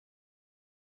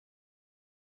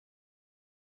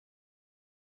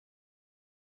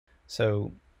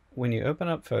So when you open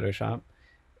up Photoshop,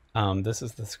 this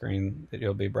is the screen that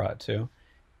you'll be brought to.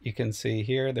 You can see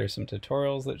here there's some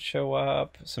tutorials that show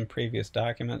up, some previous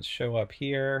documents show up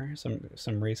here,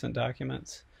 some recent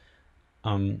documents.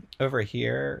 Over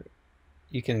here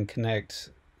you can connect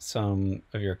some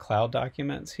of your cloud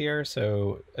documents here.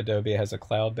 So Adobe has a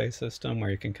cloud-based system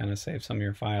where you can kind of save some of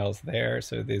your files there.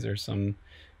 So these are some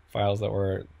files that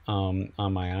were on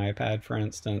my iPad, for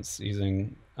instance,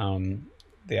 using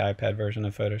the iPad version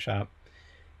of Photoshop,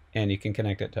 and you can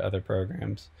connect it to other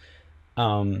programs.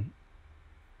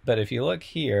 But if you look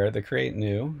here, the Create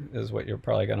New is what you're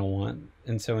probably going to want.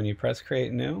 And so when you press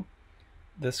Create New,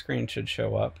 this screen should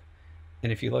show up.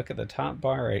 And if you look at the top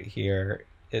bar right here,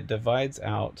 it divides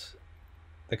out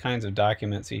the kinds of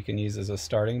documents that you can use as a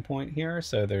starting point here.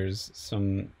 So there's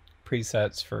some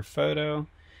presets for photo,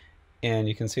 and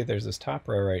you can see there's this top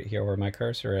row right here where my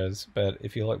cursor is, but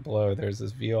if you look below, there's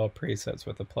this View All Presets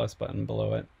with the plus button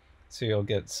below it. So you'll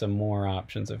get some more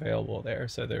options available there.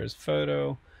 So there's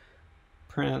photo,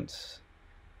 print,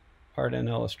 art and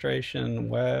illustration,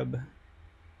 web,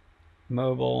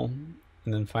 mobile,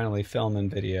 and then finally film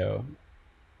and video.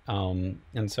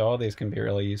 And so all these can be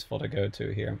really useful to go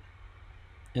to here.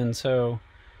 And so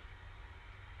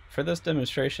for this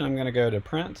demonstration, I'm going to go to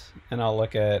print, and I'll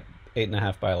look at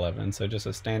 8.5 by 11, so just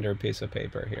a standard piece of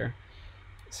paper here.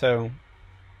 So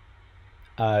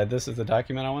this is the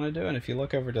document I want to do, and if you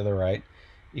look over to the right,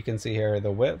 you can see here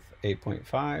the width,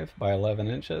 8.5 by 11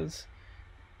 inches.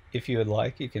 If you would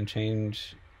like, you can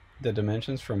change the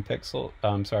dimensions from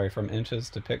from inches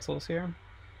to pixels here.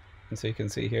 And so you can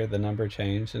see here the number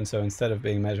changed, and so instead of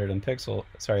being measured in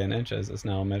in inches, it's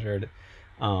now measured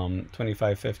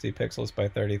 2550 pixels by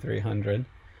 3300.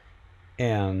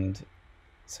 And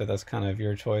so that's kind of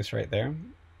your choice right there.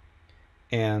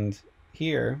 And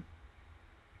here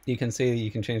you can see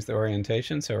you can change the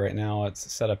orientation. So right now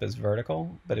it's set up as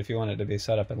vertical, but if you want it to be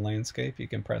set up in landscape, you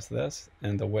can press this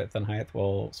and the width and height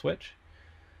will switch.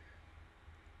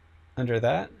 Under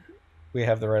that, we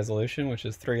have the resolution, which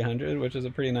is 300, which is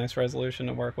a pretty nice resolution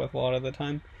to work with a lot of the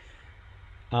time.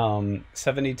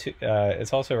 72,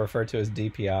 it's also referred to as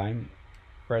DPI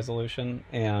resolution,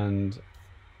 and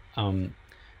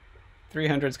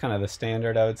 300 is kind of the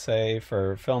standard, I would say.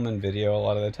 For film and video, a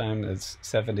lot of the time it's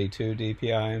 72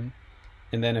 DPI.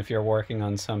 And then if you're working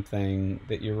on something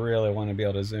that you really want to be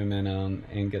able to zoom in on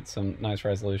and get some nice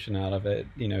resolution out of it,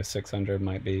 600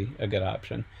 might be a good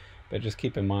option. But just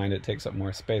keep in mind it takes up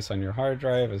more space on your hard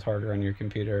drive, is harder on your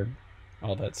computer,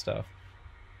 all that stuff.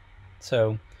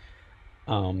 So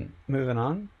moving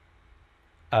on,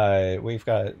 we've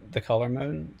got the color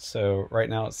mode. So right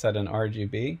now it's set in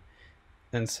RGB.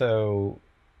 And so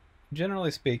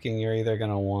generally speaking, you're either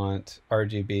going to want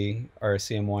RGB or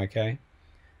CMYK.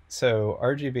 So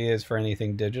RGB is for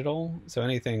anything digital. So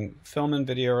anything film and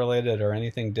video related or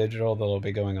anything digital that'll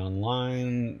be going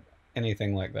online,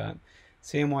 anything like that.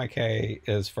 CMYK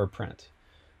is for print.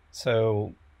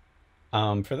 So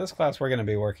for this class, we're going to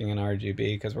be working in RGB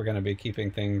because we're going to be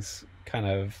keeping things kind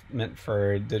of meant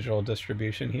for digital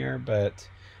distribution here, but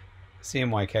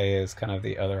CMYK is kind of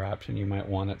the other option you might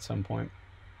want at some point.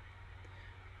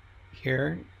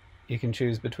 Here, you can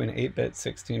choose between 8-bit,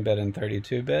 16-bit, and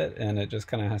 32-bit, and it just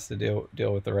kind of has to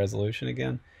deal with the resolution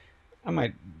again. I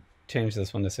might change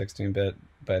this one to 16-bit,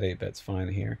 but 8-bit's fine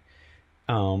here.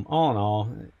 All in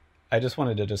all, I just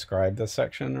wanted to describe this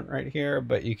section right here,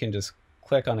 but you can just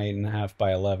click on 8.5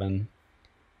 by 11,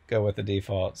 go with the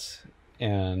defaults,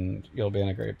 and you'll be in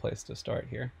a great place to start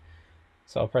here.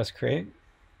 So I'll press Create,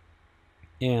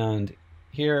 and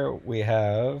here we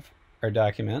have our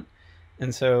document.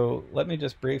 And so let me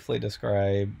just briefly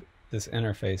describe this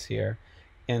interface here.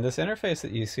 And this interface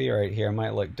that you see right here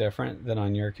might look different than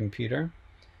on your computer.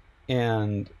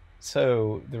 And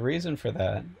so the reason for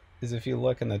that is if you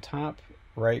look in the top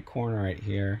right corner right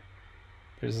here,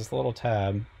 there's this little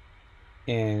tab,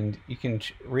 and you can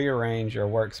rearrange your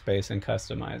workspace and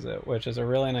customize it, which is a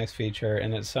really nice feature,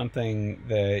 and it's something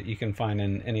that you can find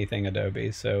in anything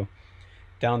Adobe. So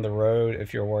down the road,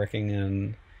 if you're working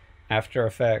in After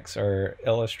Effects or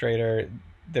Illustrator,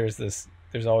 there's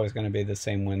always going to be the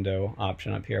same window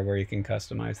option up here where you can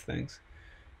customize things.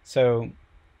 So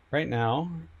right now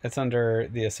it's under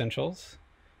the Essentials,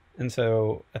 and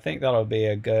so I think that'll be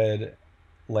a good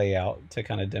layout to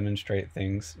kind of demonstrate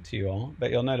things to you all.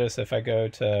 But you'll notice if I go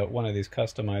to one of these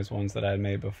customized ones that I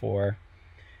made before,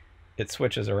 it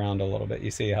switches around a little bit.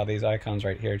 You see how these icons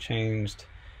right here changed.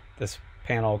 This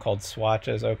panel called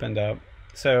Swatches opened up.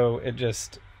 So it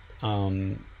just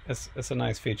it's a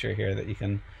nice feature here that you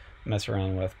can mess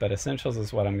around with, but Essentials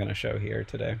is what I'm going to show here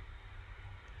today.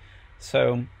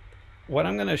 So what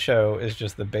I'm going to show is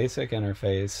just the basic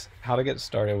interface, how to get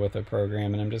started with a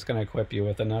program, and I'm just going to equip you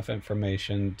with enough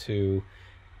information to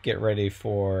get ready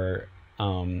for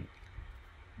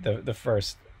the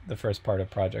first part of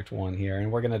Project 1 here.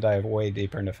 And we're going to dive way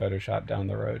deeper into Photoshop down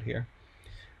the road here.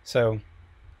 So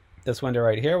this window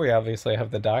right here, we obviously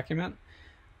have the document.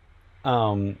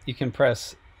 You can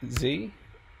press Z,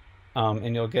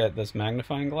 and you'll get this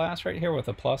magnifying glass right here with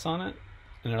a plus on it,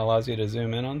 and it allows you to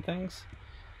zoom in on things.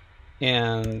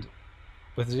 And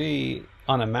with Z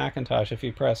on a Macintosh, if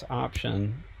you press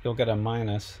Option, you'll get a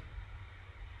minus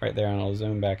right there, and it'll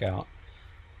zoom back out.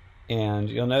 And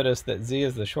you'll notice that Z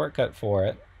is the shortcut for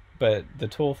it, but the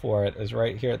tool for it is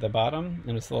right here at the bottom,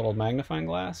 and it's a little magnifying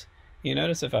glass. You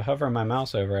notice if I hover my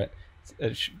mouse over it,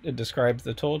 it describes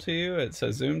the tool to you. It's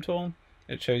a zoom tool.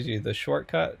 It shows you the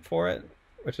shortcut for it,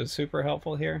 which is super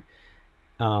helpful here.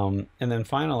 And then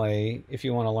finally, if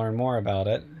you want to learn more about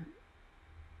it,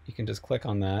 you can just click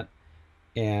on that,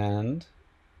 and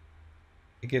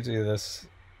it gives you this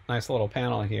nice little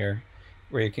panel here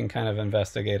where you can kind of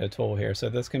investigate a tool here. So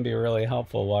this can be really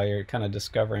helpful while you're kind of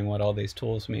discovering what all these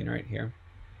tools mean right here.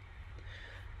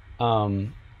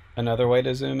 Another way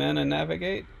to zoom in and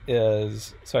navigate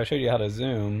is, so I showed you how to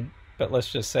zoom, but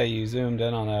let's just say you zoomed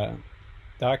in on a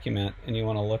document and you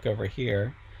want to look over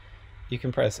here. You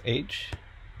can press H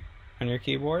on your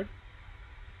keyboard,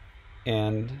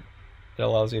 and it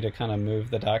allows you to kind of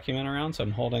move the document around. So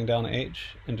I'm holding down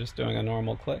H and just doing a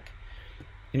normal click.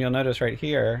 And you'll notice right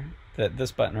here that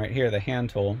this button right here, the hand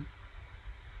tool,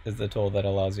 is the tool that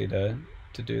allows you to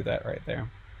do that right there.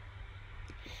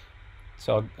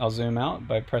 So I'll zoom out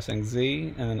by pressing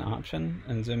Z and then Option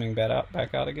and zooming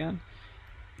back out again.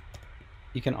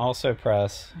 You can also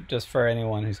press, just for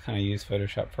anyone who's kind of used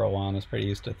Photoshop for a while and is pretty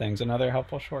used to things, another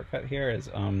helpful shortcut here is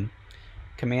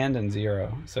Command and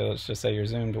 0. So let's just say you're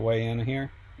zoomed way in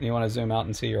here and you want to zoom out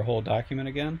and see your whole document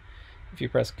again. If you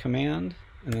press Command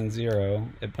and then 0,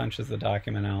 it punches the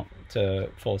document out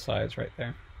to full size right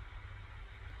there.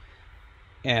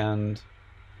 And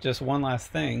just one last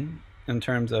thing in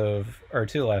terms of, or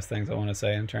two last things I want to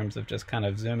say in terms of just kind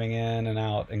of zooming in and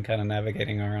out and kind of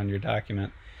navigating around your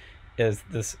document, is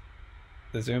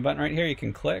the zoom button right here. You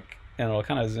can click and it'll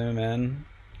kind of zoom in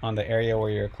on the area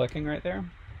where you're clicking right there.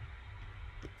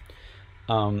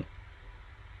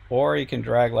 Or you can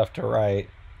drag left to right.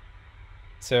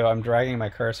 So I'm dragging my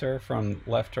cursor from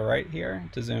left to right here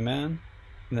to zoom in,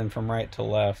 and then from right to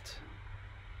left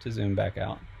to zoom back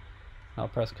out. I'll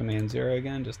press Command 0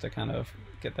 again just to kind of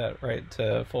get that right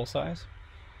to full size.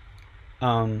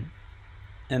 And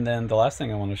then the last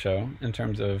thing I want to show in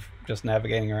terms of just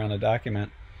navigating around a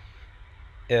document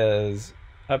is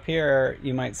up here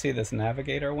you might see this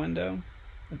navigator window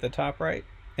at the top right,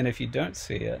 and if you don't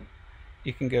see it,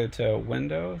 you can go to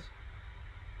Windows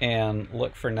and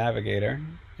look for Navigator.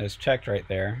 It's checked right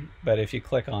there, but if you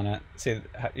click on it,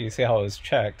 you see how it was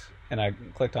checked, and I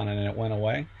clicked on it and it went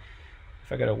away.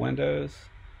 If I go to Windows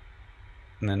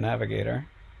and then Navigator,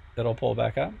 it'll pull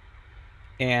back up.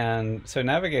 And so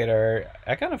Navigator,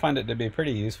 I kind of find it to be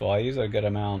pretty useful. I use a good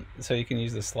amount. So you can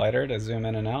use the slider to zoom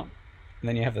in and out, and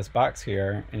then you have this box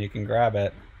here and you can grab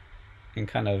it and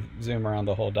kind of zoom around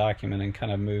the whole document and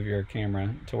kind of move your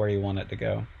camera to where you want it to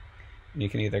go. And you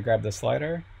can either grab the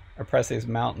slider or press these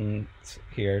mountains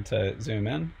here to zoom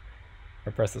in,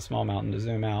 or press the small mountain to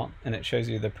zoom out, and it shows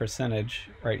you the percentage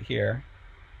right here.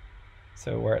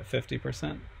 So we're at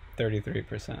 50%,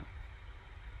 33%,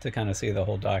 to kind of see the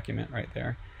whole document right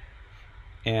there.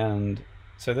 And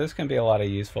so those can be a lot of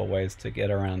useful ways to get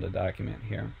around a document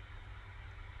here.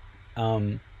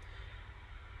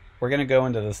 We're going to go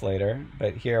into this later,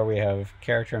 but here we have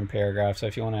character and paragraph. So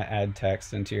if you want to add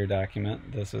text into your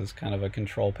document, this is kind of a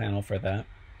control panel for that.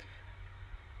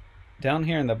 Down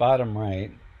here in the bottom right,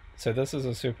 so this is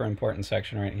a super important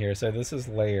section right here. So this is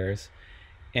layers,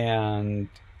 and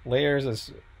layers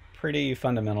is pretty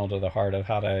fundamental to the heart of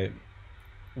how to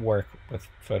work with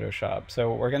Photoshop.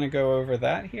 So we're going to go over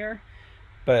that here,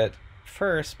 but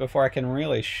first, before I can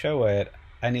really show it,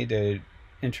 I need to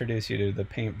introduce you to the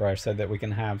paintbrush so that we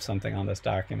can have something on this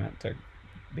document to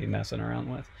be messing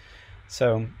around with.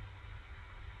 So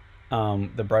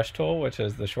the brush tool, which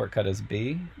is the shortcut is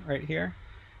B right here,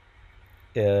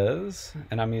 is,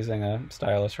 and I'm using a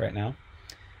stylus right now,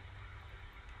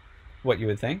 what you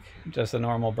would think, just a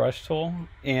normal brush tool.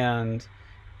 And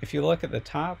if you look at the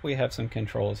top, we have some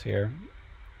controls here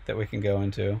that we can go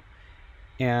into,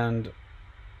 and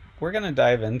we're going to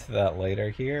dive into that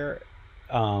later here.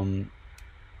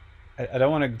 I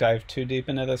don't want to dive too deep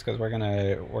into this because we're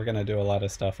gonna do a lot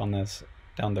of stuff on this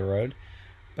down the road,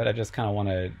 but I just kind of want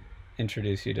to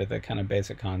introduce you to the kind of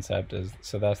basic concept is,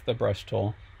 so that's the brush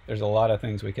tool. There's a lot of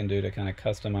things we can do to kind of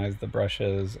customize the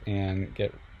brushes and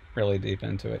get really deep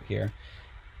into it here.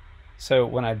 So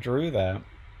when I drew that,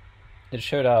 it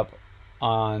showed up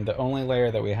on the only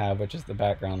layer that we have, which is the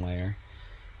background layer.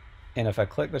 And if I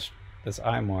click this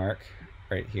eye mark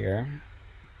right here,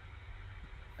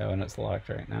 oh, and it's locked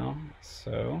right now,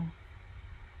 so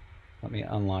let me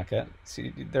unlock it.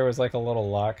 See, there was like a little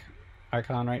lock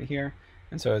icon right here,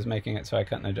 and so I was making it so I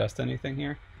couldn't adjust anything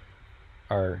here,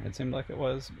 or it seemed like it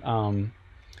was.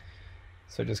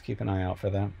 So just keep an eye out for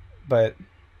that. But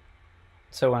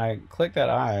so when I click that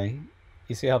eye,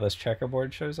 you see how this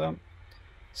checkerboard shows up?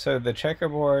 So the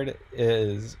checkerboard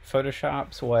is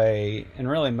Photoshop's way, and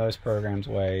really most programs'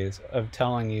 ways, of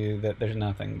telling you that there's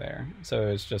nothing there. So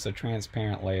it's just a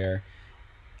transparent layer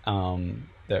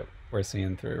that we're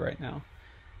seeing through right now.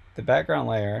 The background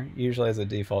layer, usually as a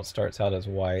default, starts out as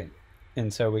white,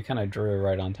 and so we kind of drew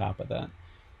right on top of that.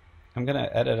 I'm going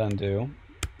to edit undo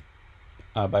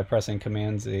by pressing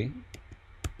Command Z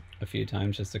a few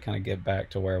times just to kind of get back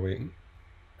to where we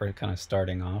were kind of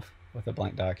starting off with a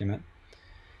blank document.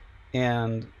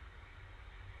 And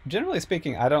generally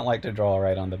speaking, I don't like to draw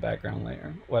right on the background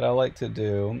layer. What I like to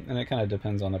do, and it kind of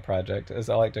depends on the project, is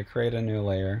I like to create a new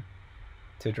layer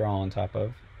to draw on top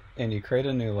of. And you create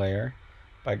a new layer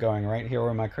by going right here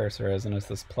where my cursor is, and it's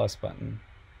this plus button.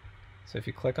 So if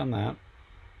you click on that,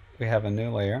 we have a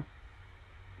new layer.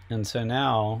 And so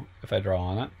now, if I draw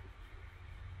on it,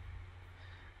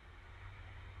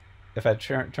 if I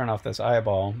turn off this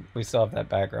eyeball, we still have that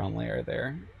background layer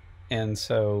there. And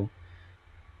so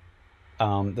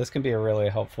this can be a really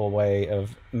helpful way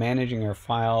of managing your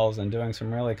files and doing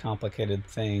some really complicated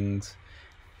things,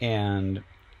 and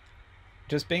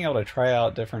just being able to try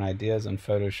out different ideas in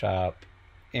Photoshop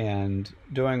and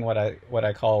doing what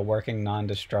I call working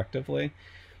non-destructively.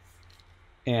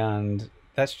 And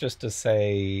that's just to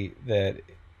say that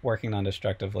working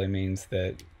non-destructively means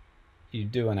that you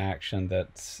do an action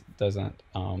that doesn't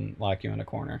lock you in a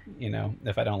corner. You know,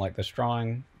 if I don't like this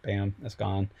drawing, bam, it's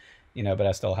gone. You know, but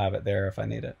I still have it there if I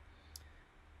need it.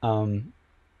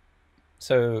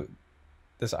 So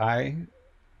this icon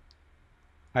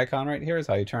right here is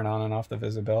how you turn on and off the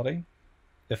visibility.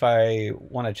 If I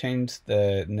want to change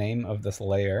the name of this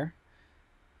layer,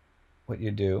 what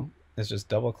you do is just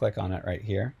double click on it right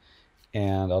here,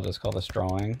 and I'll just call this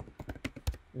drawing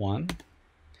 1.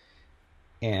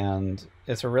 And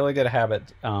it's a really good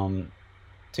habit to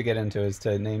get into, is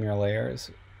to name your layers.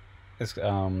 It's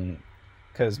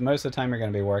because most of the time you're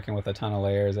going to be working with a ton of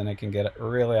layers, and it can get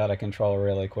really out of control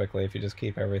really quickly if you just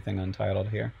keep everything untitled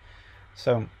here.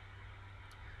 So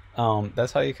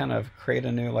that's how you kind of create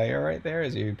a new layer right there,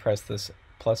 is you press this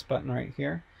plus button right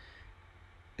here.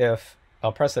 If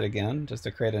I'll press it again just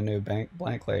to create a new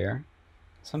blank layer.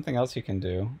 Something else you can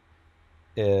do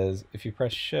is if you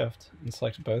press Shift and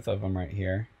select both of them right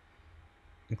here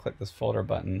and click this folder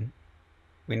button,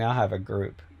 we now have a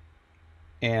group.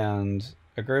 And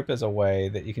a group is a way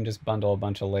that you can just bundle a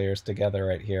bunch of layers together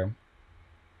right here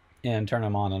and turn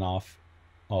them on and off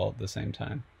all at the same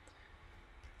time.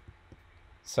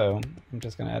 So I'm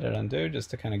just going to edit undo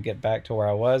just to kind of get back to where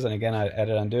I was. And again, I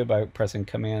edit undo by pressing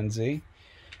Command Z.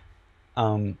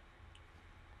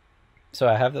 So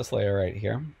I have this layer right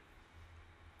here.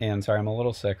 And sorry, I'm a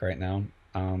little sick right now.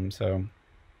 So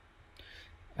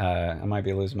I might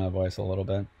be losing my voice a little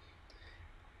bit.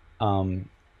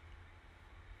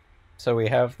 So we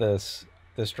have this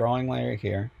drawing layer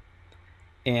here,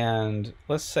 and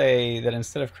let's say that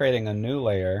instead of creating a new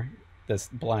layer, this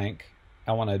blank,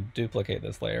 I want to duplicate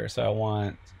this layer. So I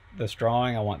want this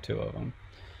drawing, I want 2 of them.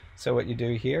 So what you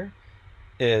do here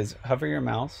is hover your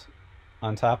mouse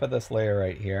on top of this layer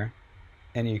right here,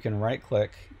 and you can right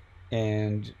click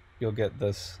and you'll get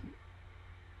this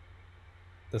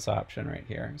option right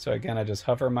here. So again, I just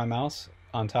hover my mouse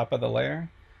on top of the layer,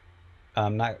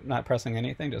 not pressing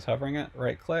anything, just hovering it,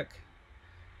 right click,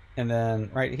 and then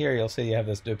right here you'll see you have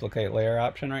this duplicate layer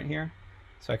option right here.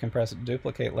 So I can press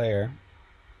duplicate layer,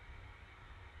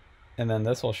 and then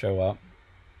this will show up,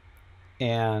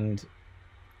 and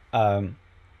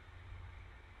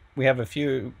we have a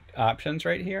few options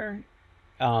right here,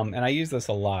 and I use this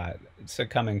a lot, so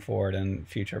coming forward in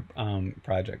future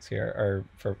projects here, or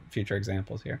for future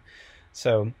examples here.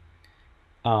 So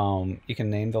you can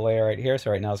name the layer right here.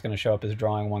 So right now it's going to show up as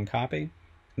drawing 1 copy.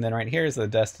 And then right here is the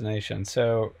destination.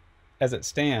 So as it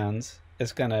stands,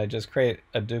 it's going to just create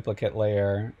a duplicate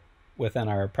layer within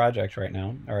our project right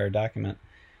now, or our document.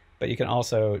 But you can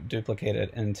also duplicate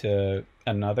it into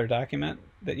another document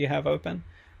that you have open,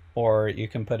 or you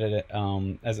can put it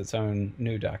as its own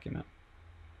new document.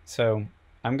 So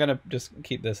I'm going to just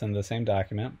keep this in the same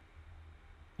document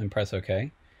and press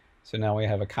OK. So now we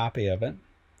have a copy of it.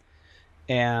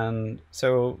 And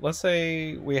so let's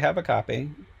say we have a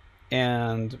copy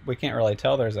and we can't really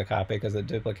tell there's a copy because it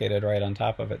duplicated right on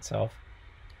top of itself.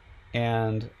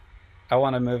 And I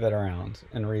want to move it around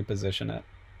and reposition it.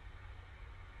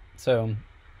 So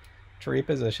to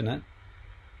reposition it,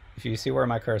 if you see where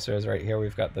my cursor is right here,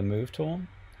 we've got the move tool.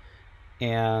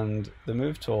 And the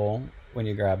move tool, when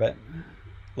you grab it,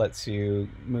 lets you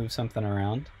move something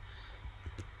around.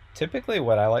 Typically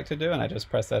what I like to do, and I just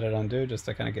press edit undo just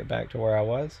to kind of get back to where I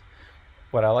was,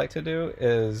 what I like to do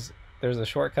is, there's a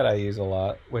shortcut I use a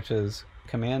lot, which is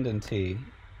Command and T.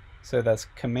 So that's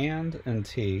Command and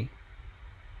T.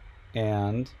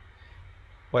 And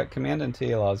what Command and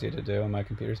T allows you to do, and my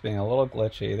computer's being a little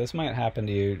glitchy, this might happen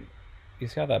to you. You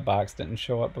see how that box didn't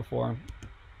show up before?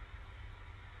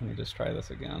 Let me just try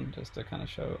this again, just to kind of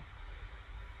show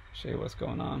you what's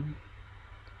going on.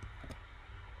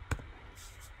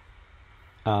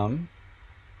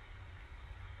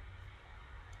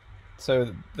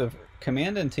 So the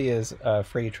Command and T is a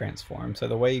free transform. So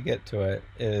the way you get to it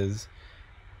is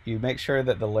you make sure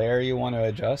that the layer you want to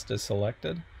adjust is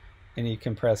selected, and you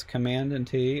can press Command and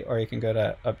T, or you can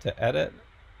go up to Edit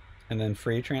and then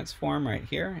Free Transform right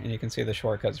here, and you can see the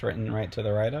shortcuts written right to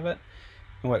the right of it.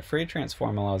 And what Free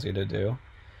Transform allows you to do,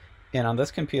 and on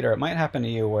this computer it might happen to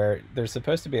you where there's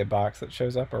supposed to be a box that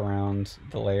shows up around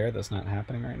the layer that's not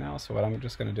happening right now. So what I'm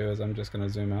just going to do is I'm just going to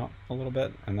zoom out a little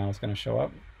bit, and now it's going to show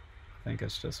up. I think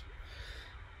it's just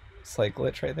a slight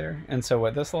glitch right there. And so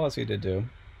what this allows you to do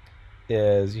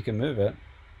is you can move it.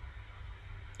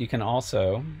 You can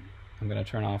also, I'm going to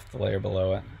turn off the layer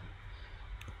below it.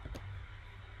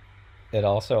 It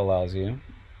also allows you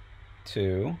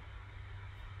to,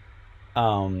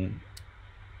 so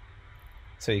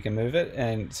you can move it.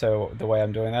 And so the way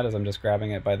I'm doing that is I'm just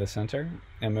grabbing it by the center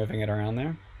and moving it around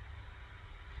there.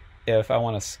 If I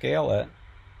want to scale it,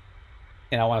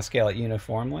 and I want to scale it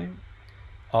uniformly,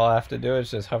 all I have to do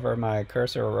is just hover my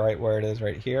cursor right where it is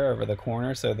right here over the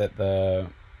corner, so that the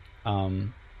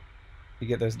you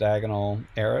get those diagonal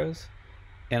arrows,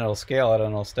 and it'll scale it,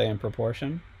 and it'll stay in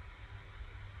proportion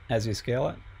as you scale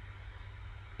it.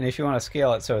 And if you want to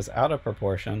scale it so it's out of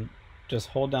proportion, just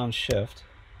hold down Shift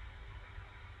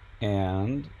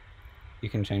and you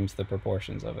can change the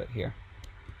proportions of it here.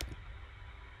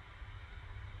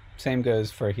 Same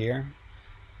goes for here.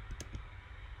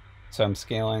 So I'm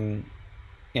scaling,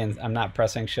 and I'm not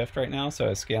pressing Shift right now, so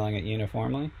it's scaling it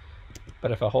uniformly.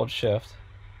 But if I hold Shift,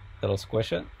 it'll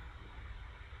squish it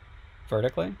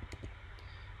vertically.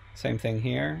 Same thing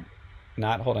here,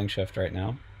 not holding Shift right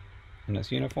now, and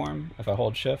it's uniform. If I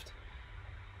hold Shift,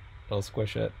 it'll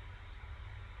squish it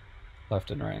left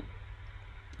and right.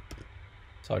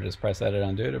 So I'll just press Edit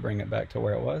Undo to bring it back to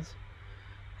where it was.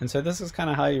 And so this is kind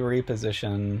of how you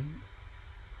reposition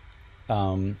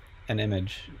an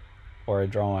image or a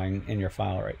drawing in your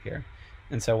file right here.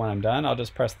 And so when I'm done, I'll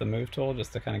just press the Move tool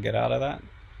just to kind of get out of that.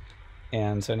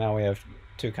 And so now we have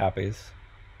 2 copies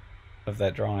of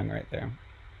that drawing right there.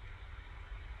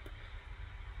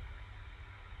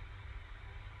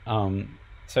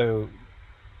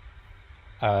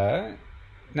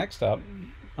 Next up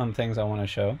on things I want to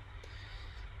show,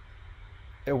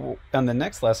 on the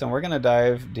next lesson we're going to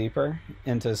dive deeper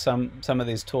into some of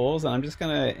these tools, and I'm just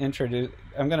going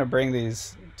to bring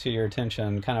these to your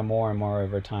attention kind of more and more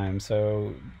over time.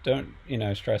 So don't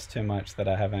stress too much that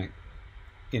I haven't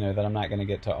that I'm not going to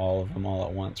get to all of them all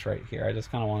at once right here. I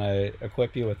just kind of want to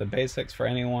equip you with the basics for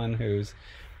anyone who's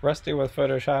rusty with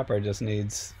Photoshop or just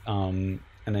needs an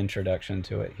introduction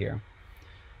to it here.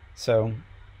 So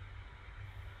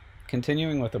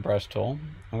continuing with the brush tool,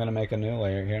 I'm going to make a new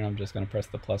layer here, and I'm just going to press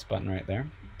the plus button right there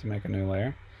to make a new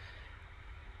layer.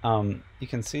 You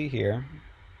can see here,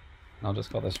 I'll just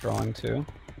call this drawing 2,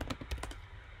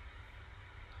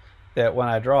 that when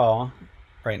I draw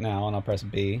right now, and I'll press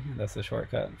B, that's the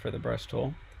shortcut for the brush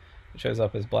tool, it shows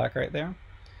up as black right there.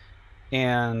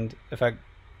 And if I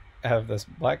have this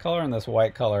black color and this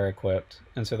white color equipped,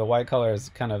 and so the white color is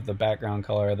kind of the background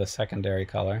color, the secondary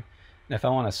color, and if I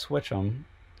want to switch them,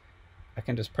 I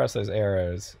can just press those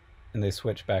arrows and they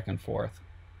switch back and forth.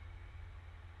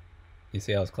 You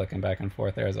see I was clicking back and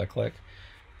forth there as I click.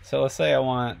 So let's say I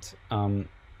want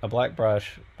a black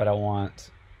brush, but I want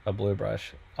a blue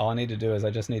brush. All I need to do is I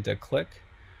just need to click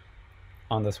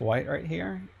on this white right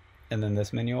here, and then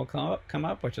this menu will come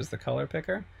up, which is the color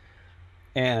picker.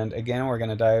 And again, we're going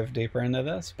to dive deeper into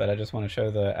this, but I just want to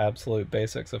show the absolute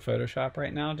basics of Photoshop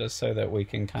right now, just so that we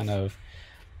can kind of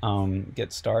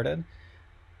get started.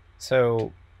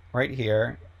 So right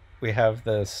here we have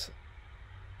this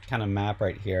kind of map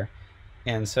right here.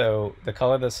 And so the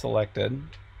color that's selected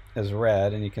is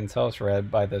red, and you can tell it's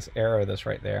red by this arrow that's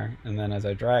right there. And then as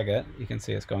I drag it, you can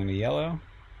see it's going to yellow,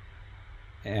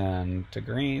 and to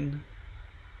green,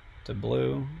 to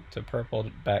blue, to purple,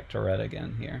 back to red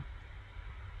again here.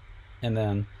 And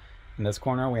then in this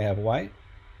corner we have white.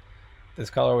 This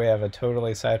color we have a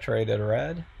totally saturated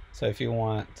red. So if you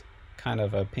want kind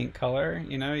of a pink color,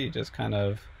 you know, you just kind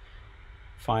of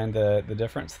find the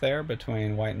difference there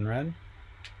between white and red.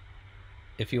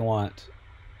 If you want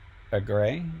a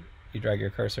gray, you drag your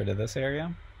cursor to this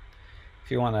area. If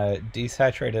you want a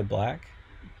desaturated black,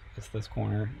 it's this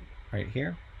corner right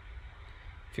here.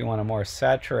 If you want a more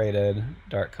saturated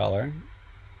dark color,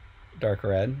 dark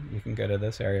red, you can go to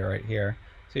this area right here.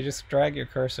 So you just drag your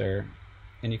cursor,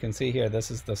 and you can see here this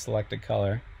is the selected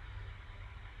color,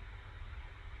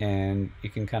 and you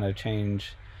can kind of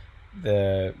change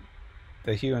the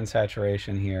hue and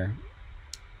saturation here,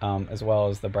 as well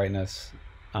as the brightness,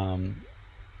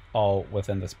 all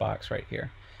within this box right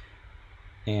here,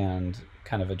 and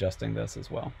kind of adjusting this as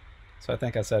well. So I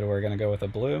think I said we're going to go with a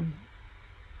blue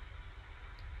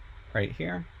right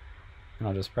here, and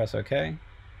I'll just press OK.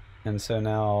 And so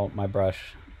now my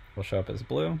brush will show up as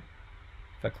blue.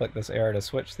 If I click this arrow to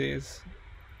switch these,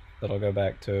 it'll go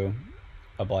back to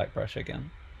a black brush again.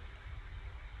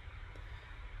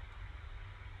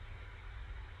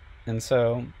 And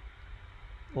so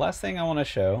last thing I want to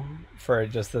show for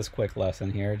just this quick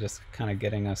lesson here, just kind of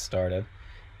getting us started,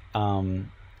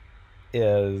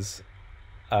 is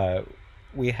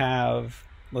we have,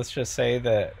 let's just say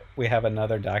that we have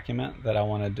another document that I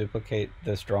want to duplicate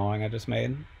this drawing I just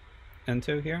made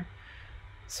into here.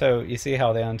 So you see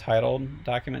how the untitled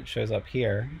document shows up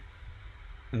here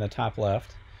in the top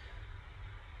left.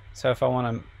 So if I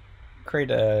want to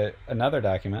create another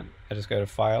document, I just go to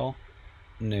File,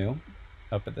 New,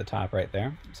 up at the top right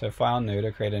there. So File, New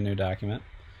to create a new document.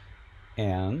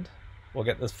 And we'll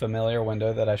get this familiar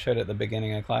window that I showed at the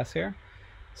beginning of class here.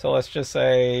 So let's just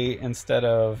say, instead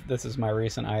of, this is my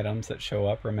recent items that show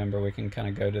up, remember we can kind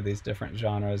of go to these different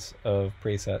genres of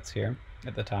presets here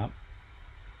at the top.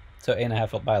 So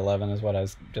 8.5 by 11 is what I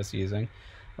was just using.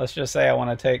 Let's just say I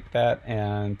want to take that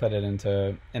and put it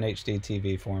into an HD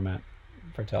TV format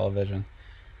for television.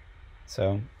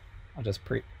 So I'll just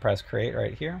press create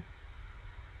right here,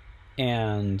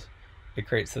 and it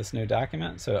creates this new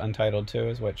document. So Untitled 2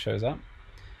 is what shows up.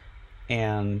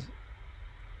 And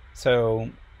so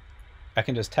I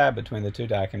can just tab between the two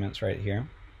documents right here,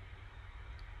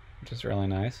 which is really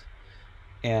nice.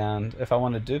 And if I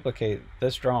want to duplicate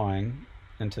this drawing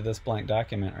into this blank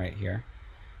document right here,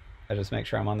 I just make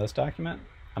sure I'm on this document.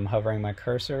 I'm hovering my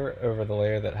cursor over the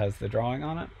layer that has the drawing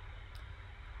on it.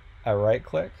 I right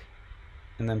click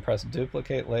and then press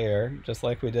duplicate layer, just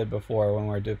like we did before when we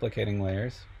were duplicating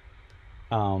layers.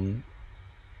 So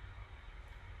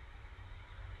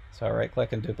I right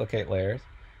click and duplicate layers,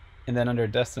 and then under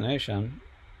destination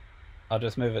I'll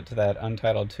just move it to that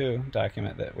Untitled 2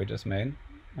 document that we just made.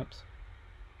 Oops.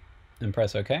 And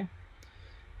press OK.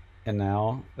 And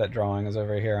now that drawing is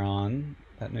over here on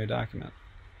that new document.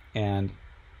 And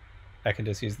I can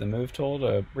just use the Move tool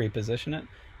to reposition it,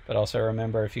 but also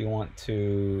remember, if you want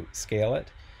to scale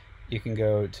it, you can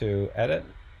go to Edit,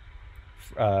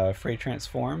 Free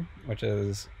Transform, which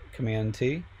is Command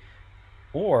T,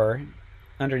 or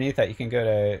underneath that you can go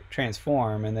to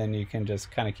Transform, and then you can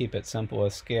just kind of keep it simple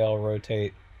with Scale,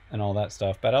 Rotate, and all that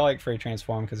stuff. But I like Free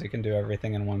Transform because you can do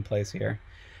everything in one place here.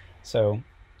 So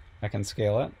I can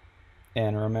scale it,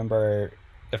 and remember,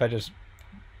 if I just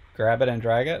grab it and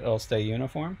drag it, it'll stay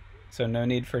uniform. So no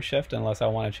need for shift unless I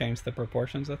want to change the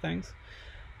proportions of things.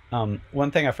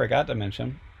 One thing I forgot to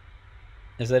mention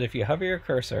is that if you hover your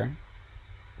cursor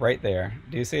right there,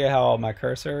 do you see how my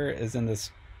cursor is in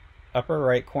this upper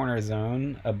right corner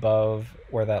zone above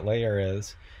where that layer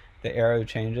is? The arrow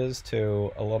changes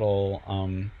to a little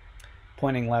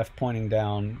pointing left, pointing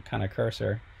down kind of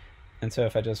cursor. And so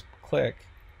if I just click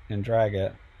and drag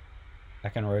it, I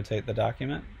can rotate the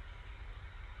document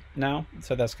now.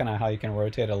 So that's kind of how you can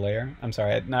rotate a layer. I'm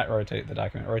sorry, not rotate the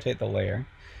document, rotate the layer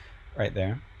right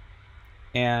there.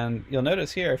 And you'll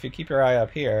notice here, if you keep your eye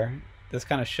up here, this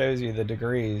kind of shows you the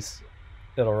degrees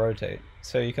it'll rotate.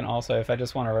 So you can also, if I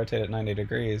just want to rotate it 90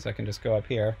 degrees, I can just go up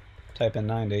here, type in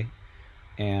 90,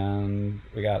 and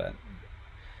we got it.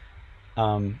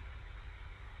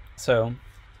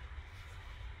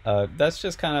 That's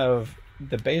just kind of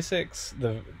the basics,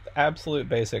 the absolute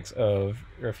basics of,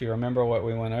 or if you remember what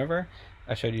we went over,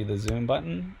 I showed you the zoom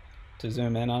button to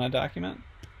zoom in on a document.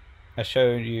 I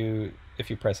showed you if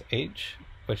you press H,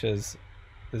 which is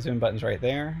the zoom button's right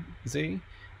there, Z,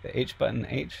 the H button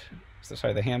H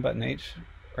the hand button H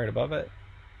right above it,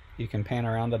 you can pan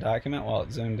around the document while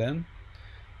it's zoomed in.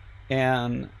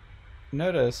 And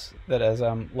notice that as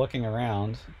I'm looking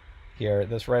around here,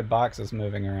 this red box is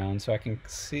moving around, so I can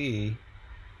see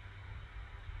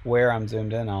where I'm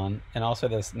zoomed in on. And also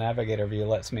this navigator view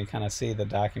lets me kind of see the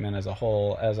document as a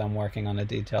whole as I'm working on a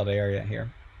detailed area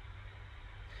here.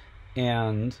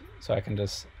 And so I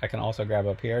can also grab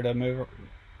up here to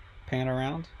pan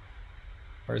around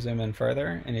or zoom in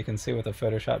further, and you can see with a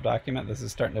Photoshop document this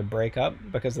is starting to break up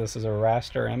because this is a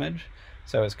raster image,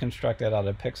 so it's constructed out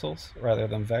of pixels rather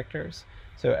than vectors.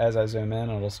 So as I zoom in,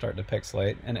 it'll start to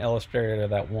pixelate. In Illustrator,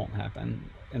 that won't happen.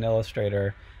 In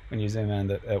Illustrator, when you zoom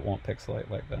in, it won't pixelate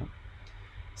like that.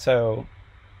 So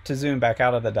to zoom back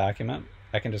out of the document,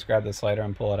 I can just grab the slider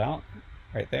and pull it out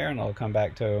right there, and it'll come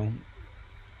back to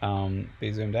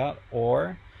be zoomed out.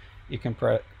 Or you can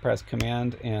press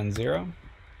Command and 0,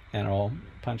 and it'll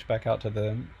punch back out to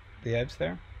the edge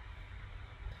there.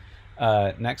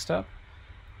 Next up,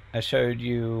 I showed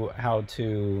you how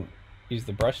to use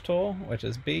the brush tool, which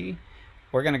is B.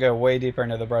 We're going to go way deeper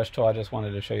into the brush tool. I just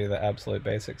wanted to show you the absolute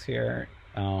basics here,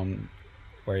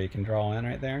 where you can draw in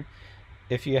right there.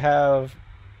 If you have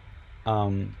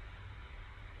a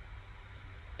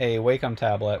Wacom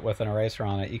tablet with an eraser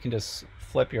on it, you can just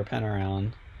flip your pen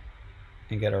around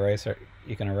and get eraser.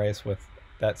 You can erase with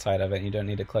that side of it, and you don't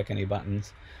need to click any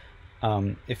buttons.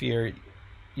 If you're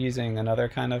using another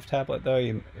kind of tablet though,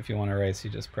 if you want to erase, you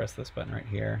just press this button right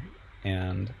here,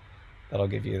 and that'll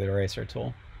give you the eraser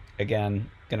tool. Again,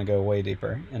 gonna go way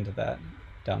deeper into that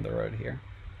down the road here.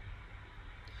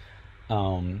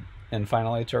 And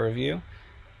finally, to review,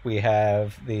 we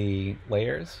have the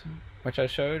layers, which I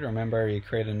showed. Remember, you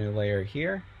create a new layer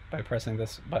here by pressing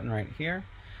this button right here.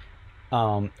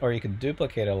 Or you could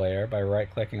duplicate a layer by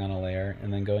right-clicking on a layer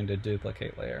and then going to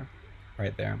duplicate layer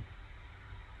right there.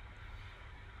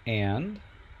 And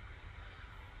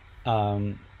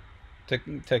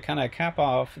to kind of cap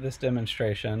off this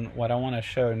demonstration, what I want to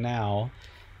show now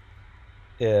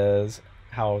is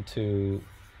how to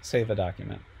save a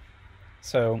document.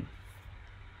 So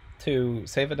to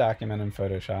save a document in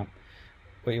Photoshop,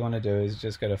 what you want to do is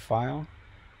just go to File,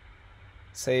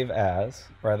 Save As,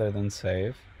 rather than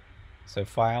Save. So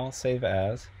File, Save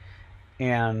As,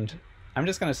 and I'm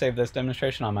just going to save this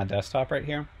demonstration on my desktop right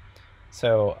here.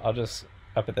 So I'll just,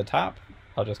 up at the top,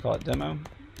 I'll just call it Demo.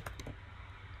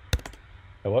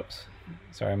 Oh, whoops,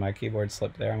 sorry, my keyboard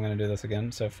slipped there. I'm going to do this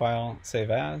again. So File,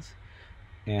 Save As,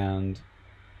 and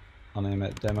I'll name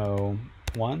it Demo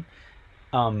 1.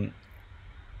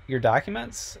 Your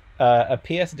documents, a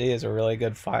PSD is a really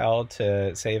good file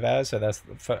to save as, so that's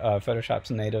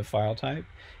Photoshop's native file type.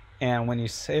 And when you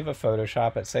save a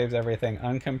Photoshop, it saves everything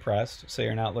uncompressed, so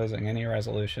you're not losing any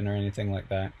resolution or anything like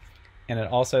that. And it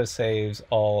also saves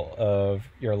all of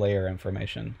your layer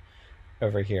information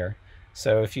over here.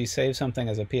 So if you save something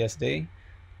as a PSD,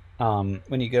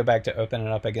 when you go back to open it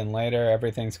up again later,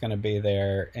 everything's going to be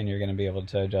there, and you're going to be able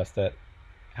to adjust it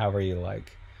however you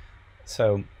like.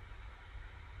 So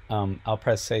I'll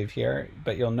press save here,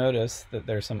 but you'll notice that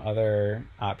there's some other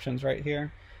options right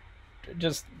here.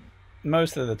 Just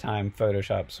most of the time,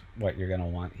 Photoshop's what you're going to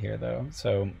want here, though.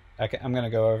 So I'm going to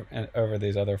go over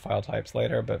these other file types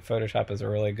later, but Photoshop is a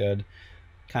really good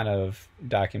kind of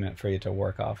document for you to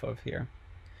work off of here.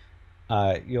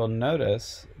 You'll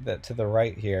notice that to the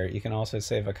right here, you can also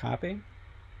save a copy.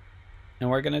 And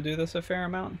we're going to do this a fair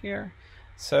amount here.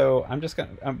 So I'm just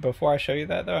going to, before I show you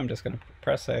that though, I'm just going to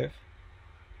press save.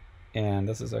 And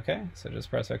this is okay, so just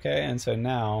press OK. And so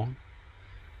now,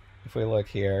 if we look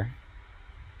here,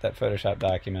 that Photoshop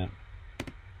document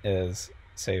is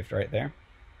saved right there.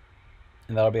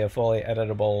 And that'll be a fully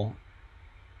editable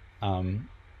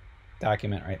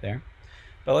document right there.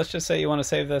 But let's just say you want to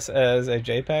save this as a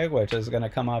JPEG, which is going to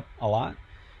come up a lot.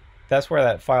 That's where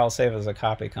that file save as a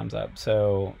copy comes up.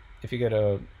 So if you go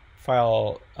to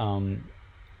File,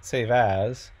 Save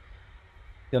As,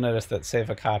 you'll notice that Save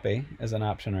a Copy is an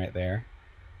option right there.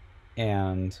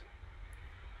 And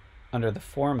under the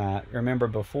format, remember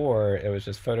before it was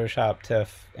just Photoshop,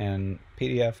 TIFF, and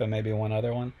PDF, and maybe one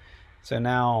other one. So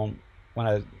now when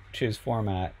I choose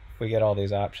format, we get all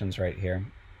these options right here.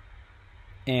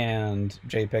 And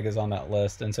JPEG is on that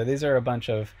list. And so these are a bunch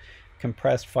of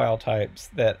compressed file types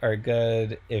that are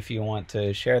good if you want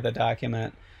to share the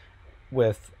document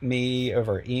with me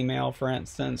over email, for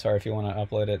instance, or if you want to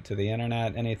upload it to the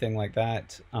internet, anything like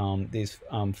that. These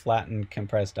flattened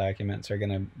compressed documents are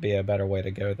going to be a better way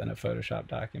to go than a Photoshop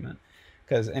document,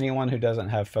 because anyone who doesn't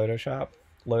have Photoshop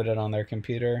loaded on their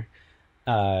computer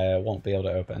won't be able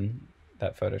to open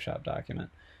that Photoshop document.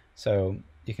 So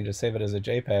you can just save it as a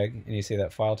JPEG, and you see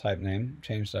that file type name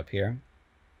changed up here.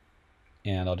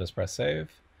 And I'll just press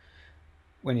save.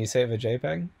 When you save a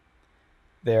JPEG,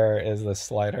 there is this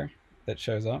slider that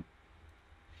shows up.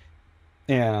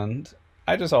 And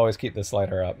I just always keep the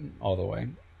slider up all the way.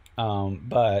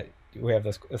 But we have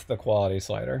this, it's the quality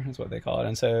slider is what they call it.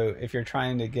 And so if you're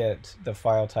trying to get the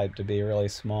file type to be really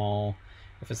small,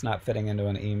 if it's not fitting into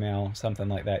an email, something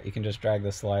like that, you can just drag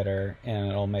the slider and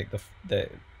it'll make the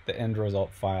end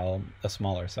result file a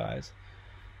smaller size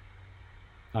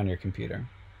on your computer.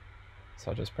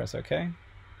 So I'll just press OK.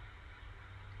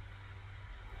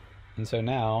 And so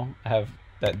now I have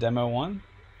that demo one,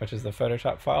 which is the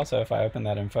Photoshop file. So if I open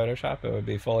that in Photoshop, it would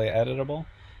be fully editable.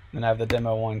 Then I have the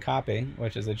demo one copy,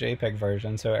 which is a JPEG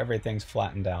version, so everything's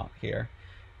flattened out here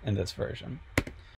in this version.